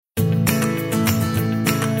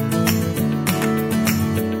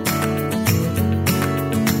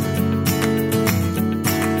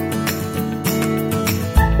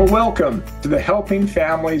Well, welcome to the Helping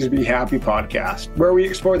Families Be Happy podcast, where we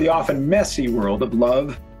explore the often messy world of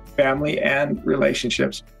love, family, and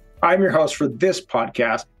relationships. I'm your host for this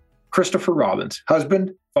podcast, Christopher Robbins,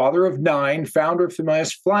 husband, father of 9, founder of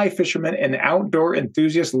Familius, fly fisherman, and outdoor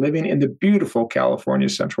enthusiast living in the beautiful California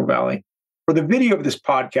Central Valley. For the video of this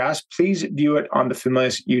podcast, please view it on the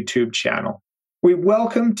Familius YouTube channel. We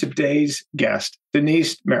welcome today's guest,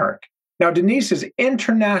 Denise Marek. Now, Denise is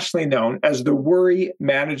internationally known as the worry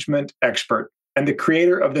management expert and the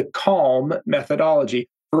creator of the CALM methodology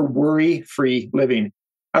for worry-free living.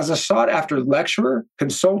 As a sought-after lecturer,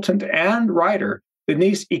 consultant, and writer,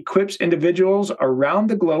 Denise equips individuals around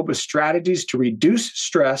the globe with strategies to reduce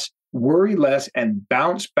stress, worry less, and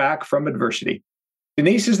bounce back from adversity.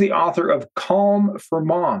 Denise is the author of Calm for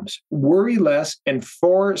Moms, Worry Less in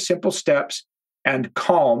 4 Simple Steps, and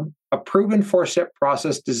Calm, a proven 4-step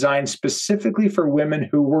process designed specifically for women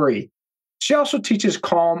who worry. She also teaches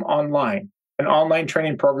Calm Online, an online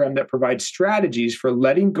training program that provides strategies for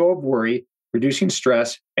letting go of worry, reducing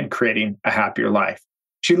stress, and creating a happier life.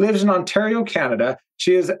 She lives in Ontario, Canada.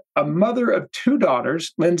 She is a mother of 2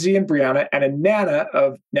 daughters, Lindsay and Brianna, and a nana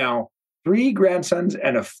of now 3 grandsons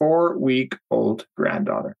and a 4-week-old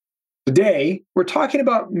granddaughter. Today, we're talking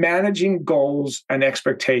about managing goals and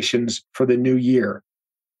expectations for the new year,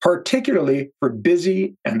 particularly for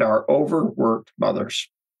busy and our overworked mothers.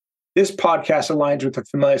 This podcast aligns with the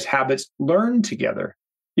Familius Habits Learned Together.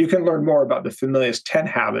 You can learn more about the Familius 10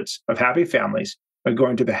 Habits of Happy Families by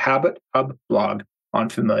going to the Habit Hub blog on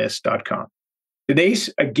familius.com. Denise,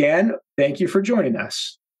 again, thank you for joining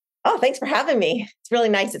us. Oh, thanks for having me. It's really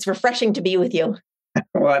nice. It's refreshing to be with you.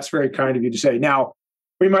 Well, that's very kind of you to say. Now,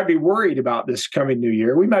 we might be worried about this coming new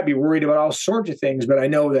year. We might be worried about all sorts of things, but I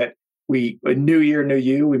know that a new year, new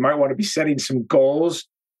you, we might want to be setting some goals,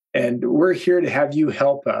 and we're here to have you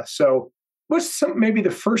help us. So what's maybe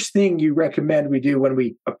the first thing you recommend we do when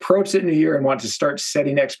we approach the new year and want to start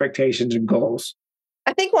setting expectations and goals?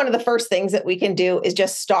 I think one of the first things that we can do is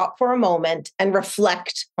just stop for a moment and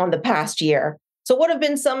reflect on the past year. So what have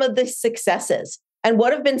been some of the successes? And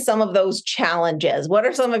what have been some of those challenges? What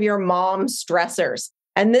are some of your mom stressors?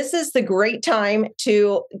 And this is the great time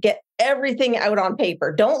to get everything out on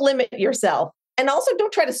paper. Don't limit yourself. And also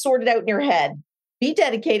don't try to sort it out in your head. Be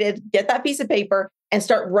dedicated, get that piece of paper and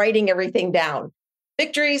start writing everything down.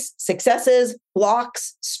 Victories, successes,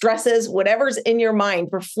 blocks, stresses, whatever's in your mind,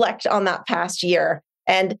 reflect on that past year.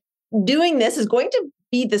 And doing this is going to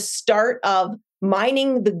be the start of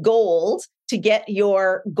mining the gold to get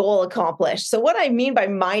your goal accomplished. So what I mean by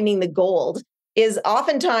mining the gold is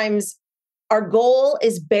oftentimes our goal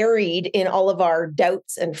is buried in all of our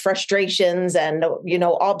doubts and frustrations and,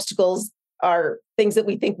 obstacles are things that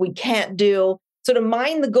we think we can't do. So to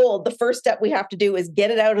mine the gold, the first step we have to do is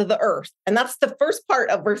get it out of the earth. And that's the first part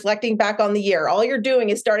of reflecting back on the year. All you're doing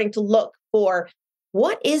is starting to look for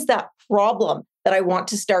what is that problem that I want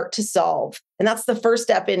to start to solve. And that's the first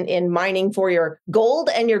step in mining for your gold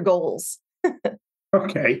and your goals.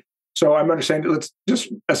 Okay. So I'm understanding, let's just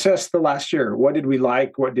assess the last year. What did we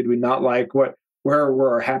like? What did we not like? Where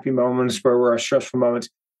were our happy moments? Where were our stressful moments?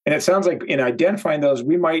 And it sounds like in identifying those,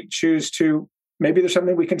 we might choose to, maybe there's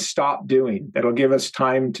something we can stop doing that'll give us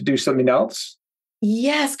time to do something else.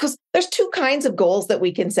 Yes, because there's 2 kinds of goals that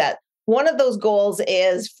we can set. One of those goals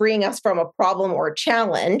is freeing us from a problem or a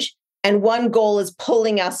challenge. And one goal is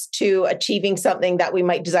pulling us to achieving something that we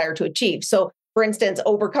might desire to achieve. So for instance,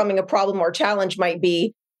 overcoming a problem or challenge might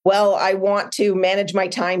be, well, I want to manage my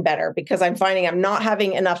time better because I'm finding I'm not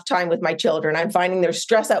having enough time with my children. I'm finding there's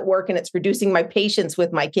stress at work and it's reducing my patience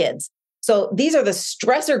with my kids. So these are the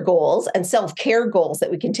stressor goals and self-care goals that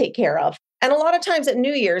we can take care of. And a lot of times at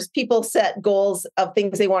New Year's, people set goals of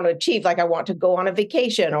things they want to achieve, like I want to go on a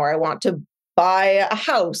vacation, or I want to buy a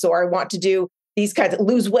house, or I want to do these kinds of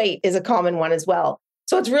lose weight is a common one as well.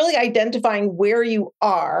 So it's really identifying where you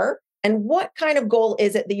are and what kind of goal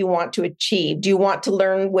is it that you want to achieve? Do you want to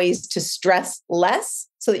learn ways to stress less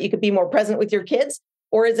so that you could be more present with your kids?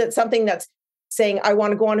 Or is it something that's saying, I want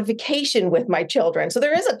to go on a vacation with my children? So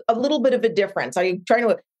there is a little bit of a difference. Are you trying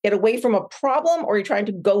to get away from a problem or are you trying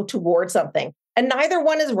to go towards something? And neither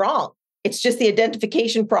one is wrong. It's just the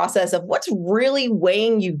identification process of what's really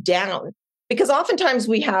weighing you down. Because oftentimes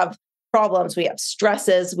we have problems, we have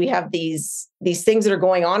stresses, we have these things that are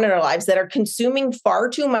going on in our lives that are consuming far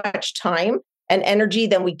too much time and energy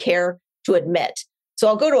than we care to admit. So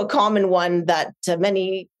I'll go to a common one that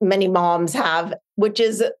many moms have, which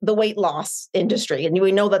is the weight loss industry. And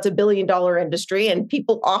we know that's $1 billion industry. And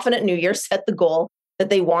people often at New Year set the goal that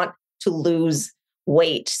they want to lose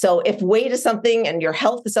weight. So if weight is something and your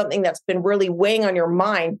health is something that's been really weighing on your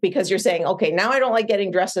mind because you're saying, okay, now I don't like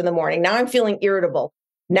getting dressed in the morning. Now I'm feeling irritable.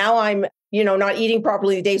 Now I'm, not eating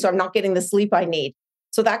properly today, so I'm not getting the sleep I need.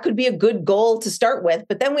 So that could be a good goal to start with,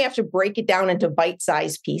 but then we have to break it down into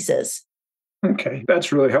bite-sized pieces. Okay,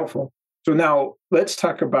 that's really helpful. So now let's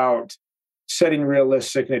talk about setting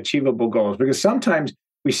realistic and achievable goals, because sometimes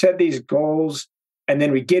we set these goals and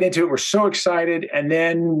then we get into it, we're so excited, and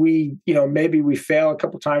then we, maybe we fail a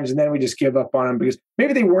couple of times and then we just give up on them because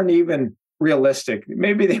maybe they weren't even realistic.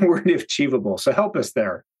 Maybe they weren't achievable. So help us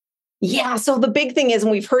there. Yeah. So the big thing is,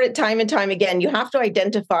 and we've heard it time and time again, you have to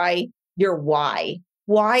identify your why.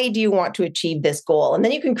 Why do you want to achieve this goal? And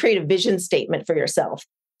then you can create a vision statement for yourself.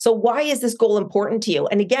 So why is this goal important to you?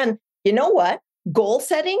 And again, you know what? Goal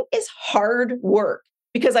setting is hard work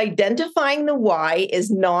because identifying the why is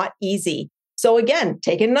not easy. So again,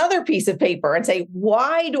 take another piece of paper and say,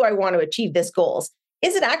 why do I want to achieve this goal?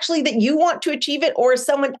 Is it actually that you want to achieve it, or is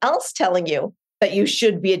someone else telling you that you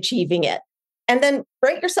should be achieving it? And then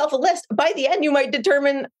write yourself a list. By the end, you might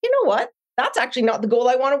determine, you know what? That's actually not the goal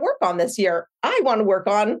I want to work on this year. I want to work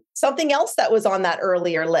on something else that was on that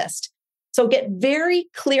earlier list. So get very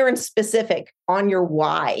clear and specific on your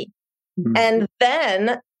why. Mm-hmm. And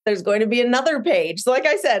then there's going to be another page. So like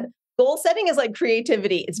I said, goal setting is like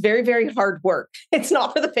creativity. It's very, very hard work. It's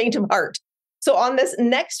not for the faint of heart. So on this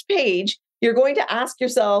next page, you're going to ask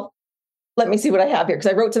yourself, let me see what I have here,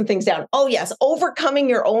 because I wrote some things down. Oh, yes. Overcoming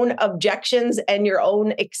your own objections and your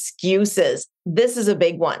own excuses. This is a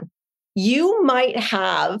big one. You might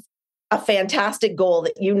have a fantastic goal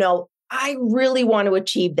that I really want to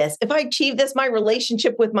achieve this. If I achieve this, my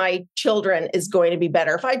relationship with my children is going to be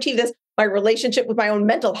better. If I achieve this, my relationship with my own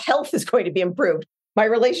mental health is going to be improved. My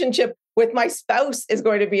relationship with my spouse is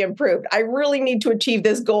going to be improved. I really need to achieve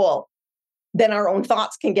this goal. Then our own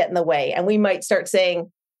thoughts can get in the way. And we might start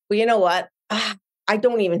saying, well, you know what? I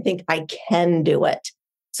don't even think I can do it.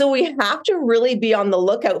 So we have to really be on the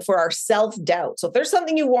lookout for our self-doubt. So if there's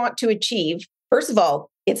something you want to achieve, first of all,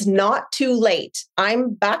 it's not too late.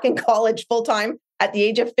 I'm back in college full-time at the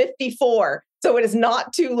age of 54. So it is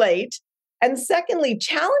not too late. And secondly,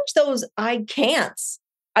 challenge those I can'ts.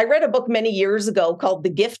 I read a book many years ago called The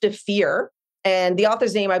Gift of Fear. And the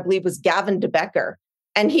author's name, I believe, was Gavin de Becker.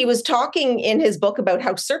 And he was talking in his book about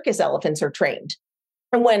how circus elephants are trained.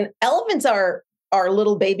 And when elephants are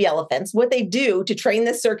little baby elephants, what they do to train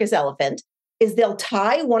this circus elephant is they'll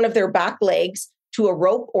tie one of their back legs to a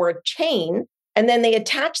rope or a chain, and then they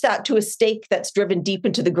attach that to a stake that's driven deep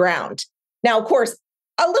into the ground. Now, of course,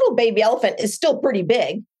 a little baby elephant is still pretty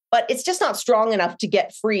big, but it's just not strong enough to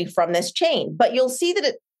get free from this chain. But you'll see that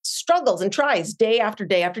it struggles and tries day after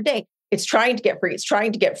day after day. It's trying to get free. It's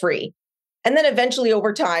trying to get free. And then eventually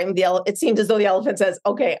over time, it seems as though the elephant says,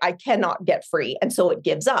 okay, I cannot get free. And so it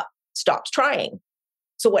gives up, stops trying.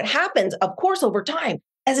 So what happens, of course, over time,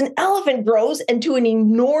 as an elephant grows into an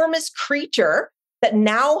enormous creature that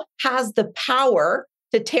now has the power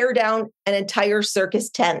to tear down an entire circus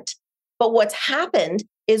tent. But what's happened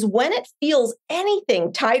is when it feels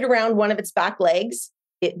anything tied around one of its back legs,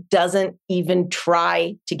 it doesn't even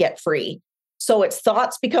try to get free. So its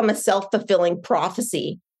thoughts become a self-fulfilling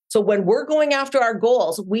prophecy. So when we're going after our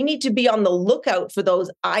goals, we need to be on the lookout for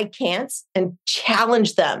those I can'ts and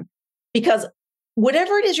challenge them. Because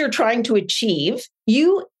whatever it is you're trying to achieve,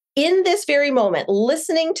 you, in this very moment,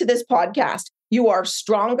 listening to this podcast, you are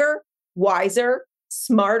stronger, wiser,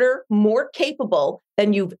 smarter, more capable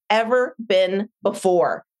than you've ever been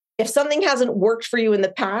before. If something hasn't worked for you in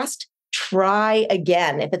the past, try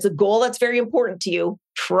again. If it's a goal that's very important to you,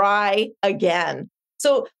 try again.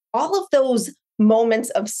 So all of those moments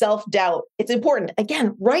of self-doubt, it's important.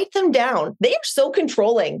 Again, write them down. They are so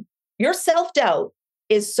controlling. Your self-doubt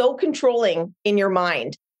is so controlling in your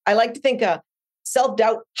mind. I like to think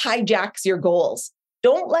self-doubt hijacks your goals.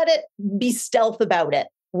 Don't let it be stealth about it.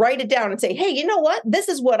 Write it down and say, hey, you know what? This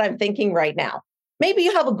is what I'm thinking right now. Maybe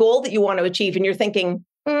you have a goal that you want to achieve and you're thinking,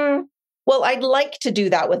 well, I'd like to do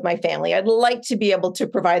that with my family. I'd like to be able to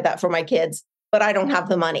provide that for my kids, but I don't have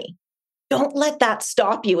the money. Don't let that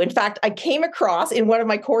stop you. In fact, I came across in one of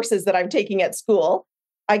my courses that I'm taking at school,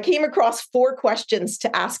 I came across 4 questions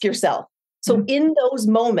to ask yourself. So in those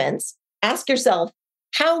moments, ask yourself,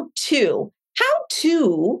 how to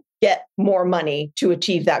get more money to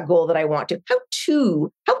achieve that goal that I want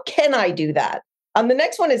to? How can I do that? The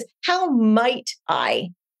next one is, how might I?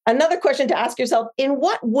 Another question to ask yourself, in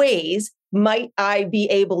what ways might I be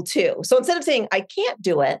able to? So instead of saying, I can't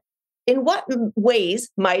do it, in what ways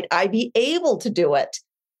might I be able to do it?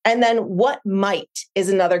 And then what might is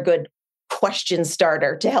another good question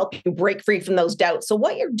starter to help you break free from those doubts. So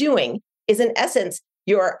what you're doing is in essence,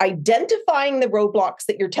 you're identifying the roadblocks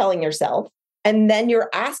that you're telling yourself, and then you're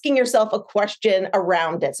asking yourself a question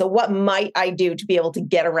around it. So what might I do to be able to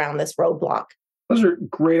get around this roadblock? Those are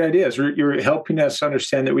great ideas. You're helping us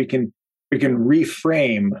understand that we can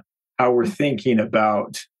reframe how we're thinking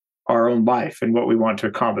about our own life and what we want to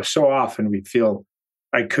accomplish. So often we feel,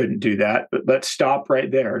 I couldn't do that, but let's stop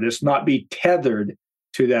right there. Just not be tethered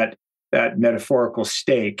to that metaphorical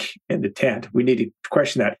stake in the tent. We need to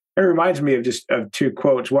question that. It reminds me of two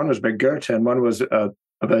quotes. One was by Goethe, and one was of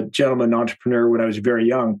a gentleman entrepreneur when I was very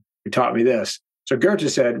young who taught me this. So Goethe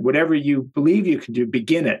said, whatever you believe you can do,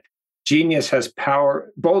 begin it. Genius has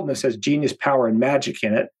power, boldness has genius, power, and magic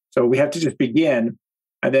in it. So we have to just begin.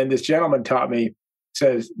 And then this gentleman taught me,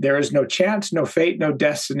 says, there is no chance, no fate, no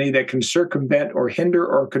destiny that can circumvent or hinder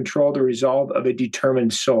or control the resolve of a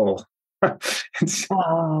determined soul. It's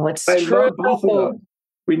I true. love both of them.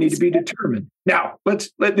 We need to be determined. Now,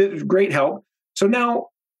 let's great help. So now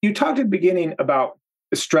you talked at the beginning about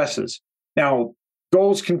the stresses. Now,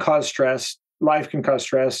 goals can cause stress. Life can cause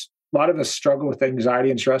stress. A lot of us struggle with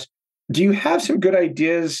anxiety and stress. Do you have some good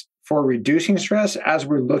ideas for reducing stress as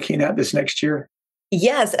we're looking at this next year?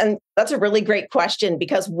 Yes. And that's a really great question,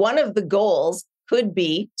 because one of the goals could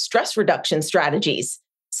be stress reduction strategies.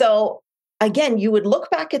 So again, you would look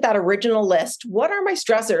back at that original list. What are my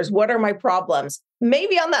stressors? What are my problems?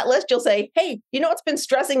 Maybe on that list, you'll say, hey, you know what's been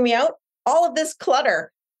stressing me out? All of this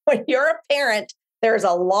clutter. When you're a parent, there's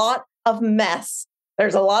a lot of mess.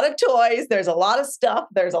 There's a lot of toys. There's a lot of stuff.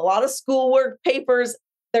 There's a lot of schoolwork, papers.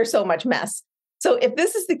 There's so much mess. So if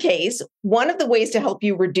this is the case, one of the ways to help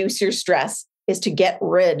you reduce your stress is to get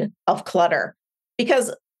rid of clutter.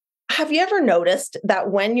 Because have you ever noticed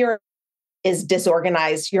that when you're is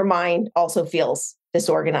disorganized, your mind also feels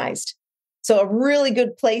disorganized? So a really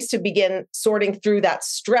good place to begin sorting through that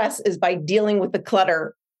stress is by dealing with the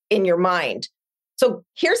clutter in your mind. So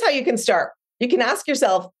here's how you can start. You can ask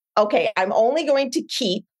yourself, okay, I'm only going to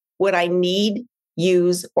keep what I need,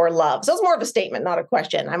 use, or love. So it's more of a statement, not a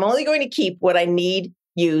question. I'm only going to keep what I need,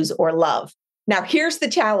 use, or love. Now, here's the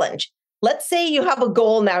challenge. Let's say you have a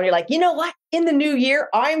goal now and you're like, you know what? In the new year,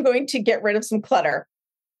 I'm going to get rid of some clutter.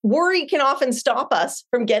 Worry can often stop us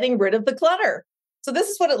from getting rid of the clutter. So this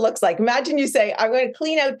is what it looks like. Imagine you say, I'm going to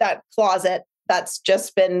clean out that closet that's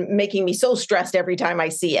just been making me so stressed every time I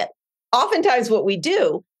see it. Oftentimes what we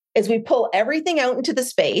do is we pull everything out into the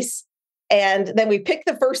space, and then we pick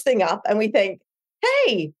the first thing up and we think,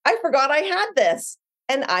 hey, I forgot I had this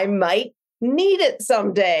and I might need it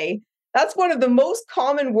someday. That's one of the most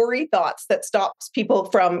common worry thoughts that stops people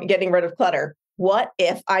from getting rid of clutter. What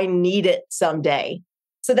if I need it someday?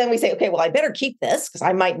 So then we say, okay, well, I better keep this because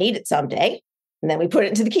I might need it someday. And then we put it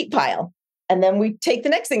into the keep pile. And then we take the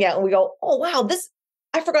next thing out and we go, oh, wow,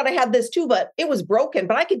 I forgot I had this too, but it was broken,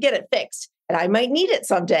 but I could get it fixed and I might need it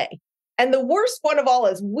someday. And the worst one of all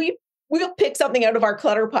is we'll pick something out of our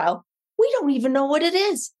clutter pile. We don't even know what it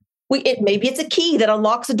is. Maybe it's a key that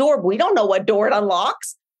unlocks a door, but we don't know what door it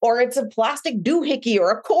unlocks. Or it's a plastic doohickey or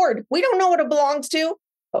a cord. We don't know what it belongs to,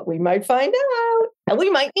 but we might find out and we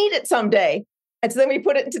might need it someday. And so then we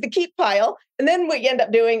put it into the keep pile. And then what you end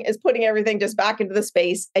up doing is putting everything just back into the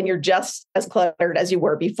space, and you're just as cluttered as you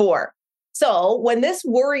were before. So when this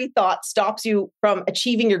worry thought stops you from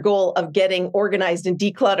achieving your goal of getting organized and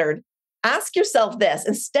decluttered, ask yourself this.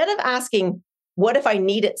 Instead of asking, what if I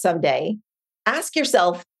need it someday? Ask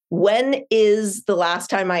yourself, when is the last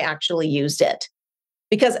time I actually used it?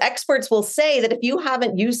 Because experts will say that if you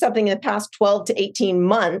haven't used something in the past 12 to 18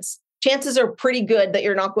 months, chances are pretty good that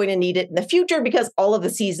you're not going to need it in the future because all of the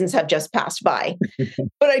seasons have just passed by.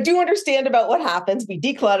 But I do understand about what happens. We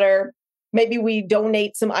declutter. Maybe we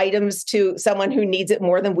donate some items to someone who needs it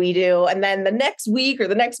more than we do. And then the next week or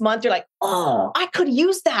the next month, you're like, oh, I could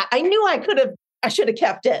use that. I knew I should have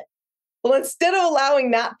kept it. Well, instead of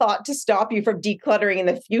allowing that thought to stop you from decluttering in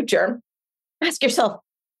the future, ask yourself,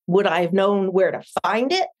 would I have known where to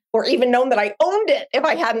find it, or even known that I owned it if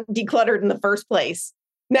I hadn't decluttered in the first place?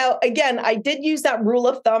 Now, again, I did use that rule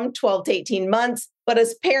of thumb, 12 to 18 months. But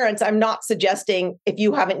as parents, I'm not suggesting if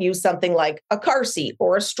you haven't used something like a car seat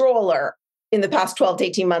or a stroller in the past 12 to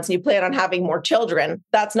 18 months and you plan on having more children,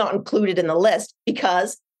 that's not included in the list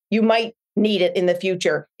because you might need it in the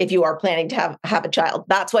future if you are planning to have a child.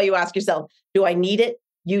 That's why you ask yourself, do I need it,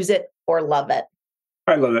 use it, or love it?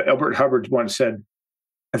 I love it. Albert Hubbard once said,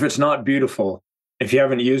 if it's not beautiful, if you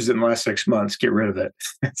haven't used it in the last 6 months, get rid of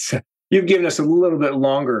it. You've given us a little bit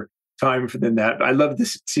longer time than that. I love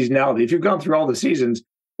this seasonality. If you've gone through all the seasons,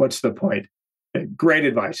 what's the point? Great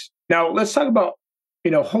advice. Now let's talk about,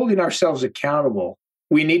 holding ourselves accountable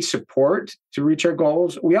we need support to reach our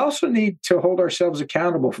goals. We also need to hold ourselves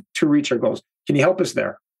accountable to reach our goals. Can you help us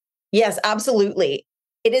there? Yes, absolutely.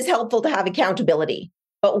 It is helpful to have accountability.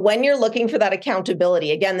 But when you're looking for that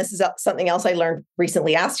accountability, again, this is something else I learned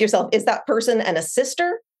recently. Ask yourself, is that person an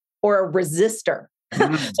assister or a resistor? So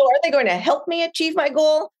are they going to help me achieve my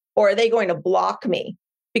goal, or are they going to block me?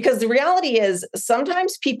 Because the reality is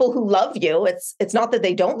sometimes people who love you, it's not that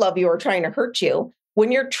they don't love you or trying to hurt you. When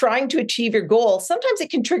you're trying to achieve your goal, sometimes it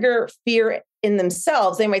can trigger fear in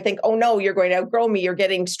themselves. They might think, oh no, you're going to outgrow me. You're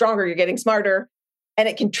getting stronger. You're getting smarter. And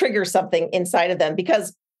it can trigger something inside of them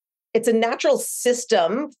because it's a natural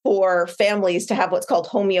system for families to have what's called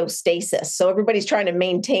homeostasis. So everybody's trying to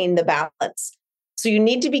maintain the balance. So you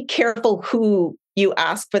need to be careful who you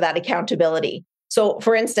ask for that accountability. So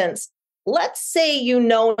for instance, let's say in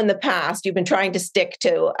the past, you've been trying to stick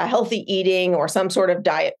to a healthy eating or some sort of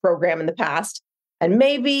diet program in the past, and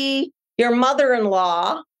maybe your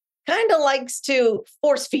mother-in-law kind of likes to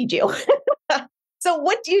force feed you. So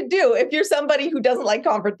what do you do if you're somebody who doesn't like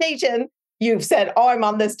confrontation? You've said, oh, I'm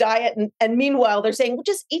on this diet. And meanwhile, they're saying, well,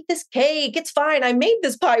 just eat this cake. It's fine. I made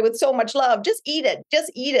this pie with so much love. Just eat it.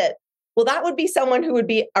 Just eat it. Well, that would be someone who would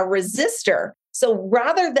be a resistor. So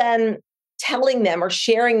rather than telling them or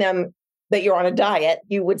sharing them that you're on a diet,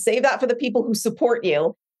 you would save that for the people who support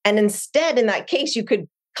you. And instead, in that case, you could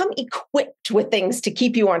come equipped with things to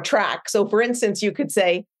keep you on track. So for instance, you could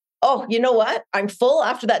say, oh, you know what? I'm full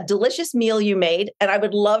after that delicious meal you made, and I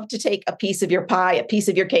would love to take a piece of your pie, a piece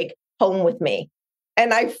of your cake home with me.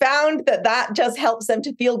 And I found that just helps them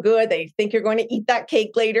to feel good. They think you're going to eat that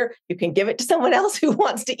cake later. You can give it to someone else who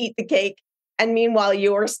wants to eat the cake. And meanwhile,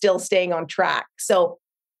 you're still staying on track. So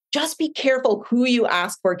just be careful who you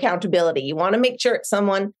ask for accountability. You want to make sure it's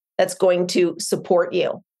someone that's going to support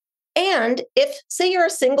you. And if, say, you're a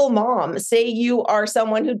single mom, say you are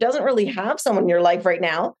someone who doesn't really have someone in your life right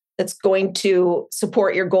now that's going to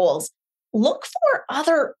support your goals, look for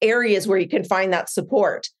other areas where you can find that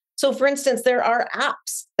support. So for instance, there are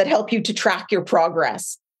apps that help you to track your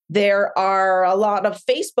progress. There are a lot of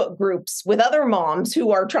Facebook groups with other moms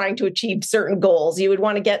who are trying to achieve certain goals. You would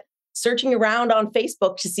want to get searching around on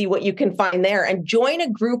Facebook to see what you can find there and join a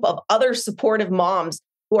group of other supportive moms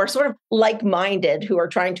who are sort of like-minded, who are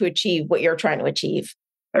trying to achieve what you're trying to achieve.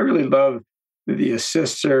 I really love the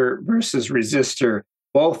assister versus resistor.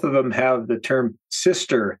 Both of them have the term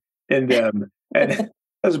sister in them. And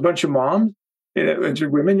as a bunch of moms,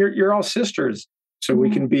 women, you're all sisters. So we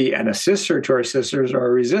can be an assister to our sisters or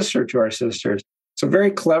a resistor to our sisters. So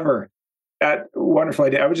very clever. That wonderful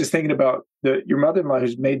idea. I was just thinking about your mother-in-law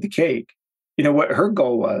who's made the cake. You know what her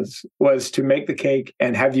goal was to make the cake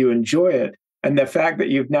and have you enjoy it. And the fact that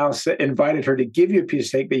you've now invited her to give you a piece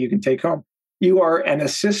of cake that you can take home, you are an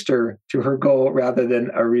assister to her goal rather than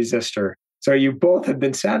a resistor. So you both have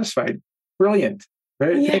been satisfied. Brilliant.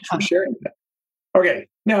 Right? Yeah. Thanks for sharing that. Okay.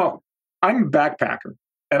 Now, I'm a backpacker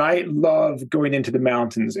and I love going into the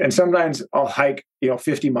mountains. And sometimes I'll hike,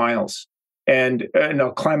 50 miles and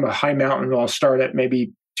I'll climb a high mountain and I'll start at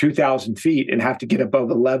maybe 2,000 feet and have to get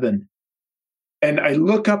above 11. And I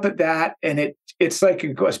look up at that and it's like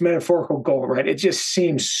a metaphorical goal, right? It just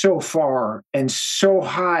seems so far and so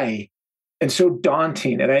high and so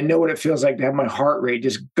daunting. And I know what it feels like to have my heart rate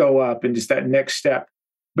just go up and just that next step.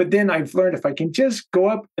 But then I've learned if I can just go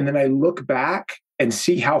up and then I look back and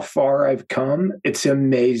see how far I've come, it's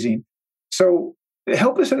amazing. So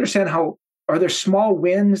help us understand are there small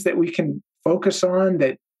wins that we can focus on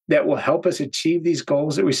that will help us achieve these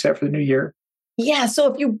goals that we set for the new year? Yeah.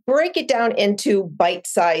 So if you break it down into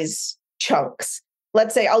bite-sized chunks,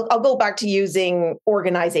 let's say I'll go back to using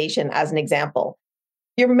organization as an example.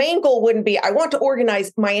 Your main goal wouldn't be, I want to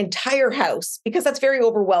organize my entire house, because that's very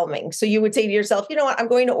overwhelming. So you would say to yourself, you know what, I'm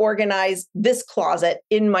going to organize this closet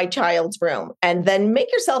in my child's room, and then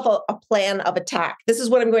make yourself a plan of attack. This is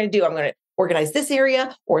what I'm going to do. I'm going to organize this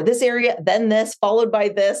area or this area, then this, followed by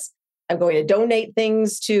this. I'm going to donate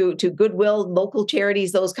things to Goodwill, local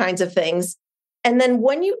charities, those kinds of things. And then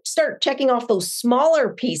when you start checking off those smaller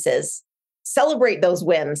pieces, celebrate those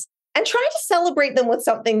wins. And try to celebrate them with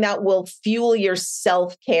something that will fuel your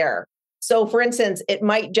self-care. So for instance, it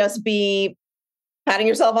might just be patting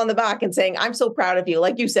yourself on the back and saying, I'm so proud of you.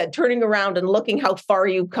 Like you said, turning around and looking how far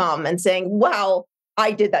you've come and saying, wow,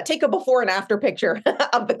 I did that. Take a before and after picture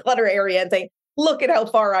of the clutter area and say, look at how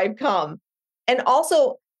far I've come. And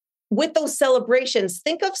also with those celebrations,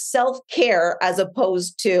 think of self-care as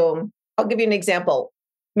opposed to, I'll give you an example.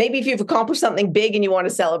 Maybe if you've accomplished something big and you want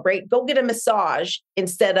to celebrate, go get a massage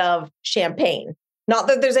instead of champagne. Not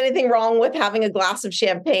that there's anything wrong with having a glass of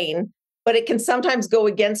champagne, but it can sometimes go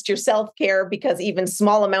against your self-care because even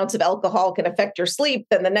small amounts of alcohol can affect your sleep.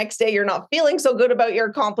 Then the next day you're not feeling so good about your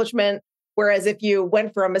accomplishment. Whereas if you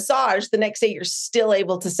went for a massage, the next day you're still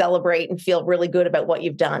able to celebrate and feel really good about what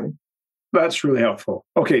you've done. That's really helpful.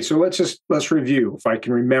 Okay, so let's review if I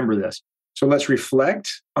can remember this. So let's reflect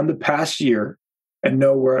on the past year and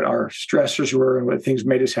know where our stressors were and what things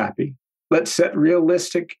made us happy. Let's set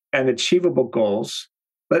realistic and achievable goals.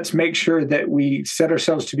 Let's make sure that we set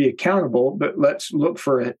ourselves to be accountable, but let's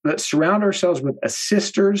surround ourselves with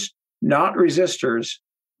assisters, not resistors.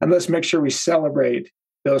 And let's make sure we celebrate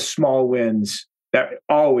those small wins that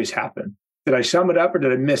always happen. Did I sum it up or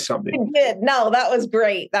did I miss something? You did. No, that was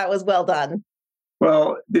great. That was well done.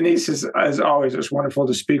 Well, Denise, as always, it's wonderful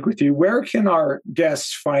to speak with you. Where can our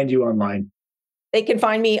guests find you online? They can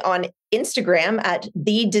find me on Instagram at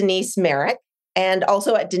the Denise Marek and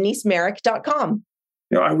also at denisemarek.com.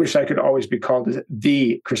 I wish I could always be called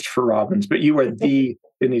the Christopher Robbins, but you are the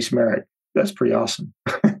Denise Marek. That's pretty awesome.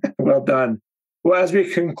 Well done. Well, as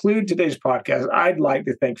we conclude today's podcast, I'd like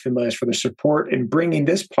to thank Familius for the support in bringing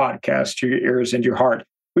this podcast to your ears and your heart.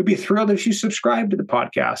 We'd be thrilled if you subscribed to the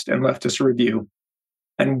podcast and left us a review.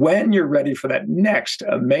 And when you're ready for that next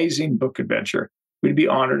amazing book adventure, we'd be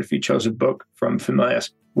honored if you chose a book from Familius.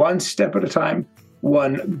 One step at a time,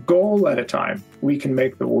 one goal at a time, we can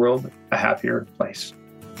make the world a happier place.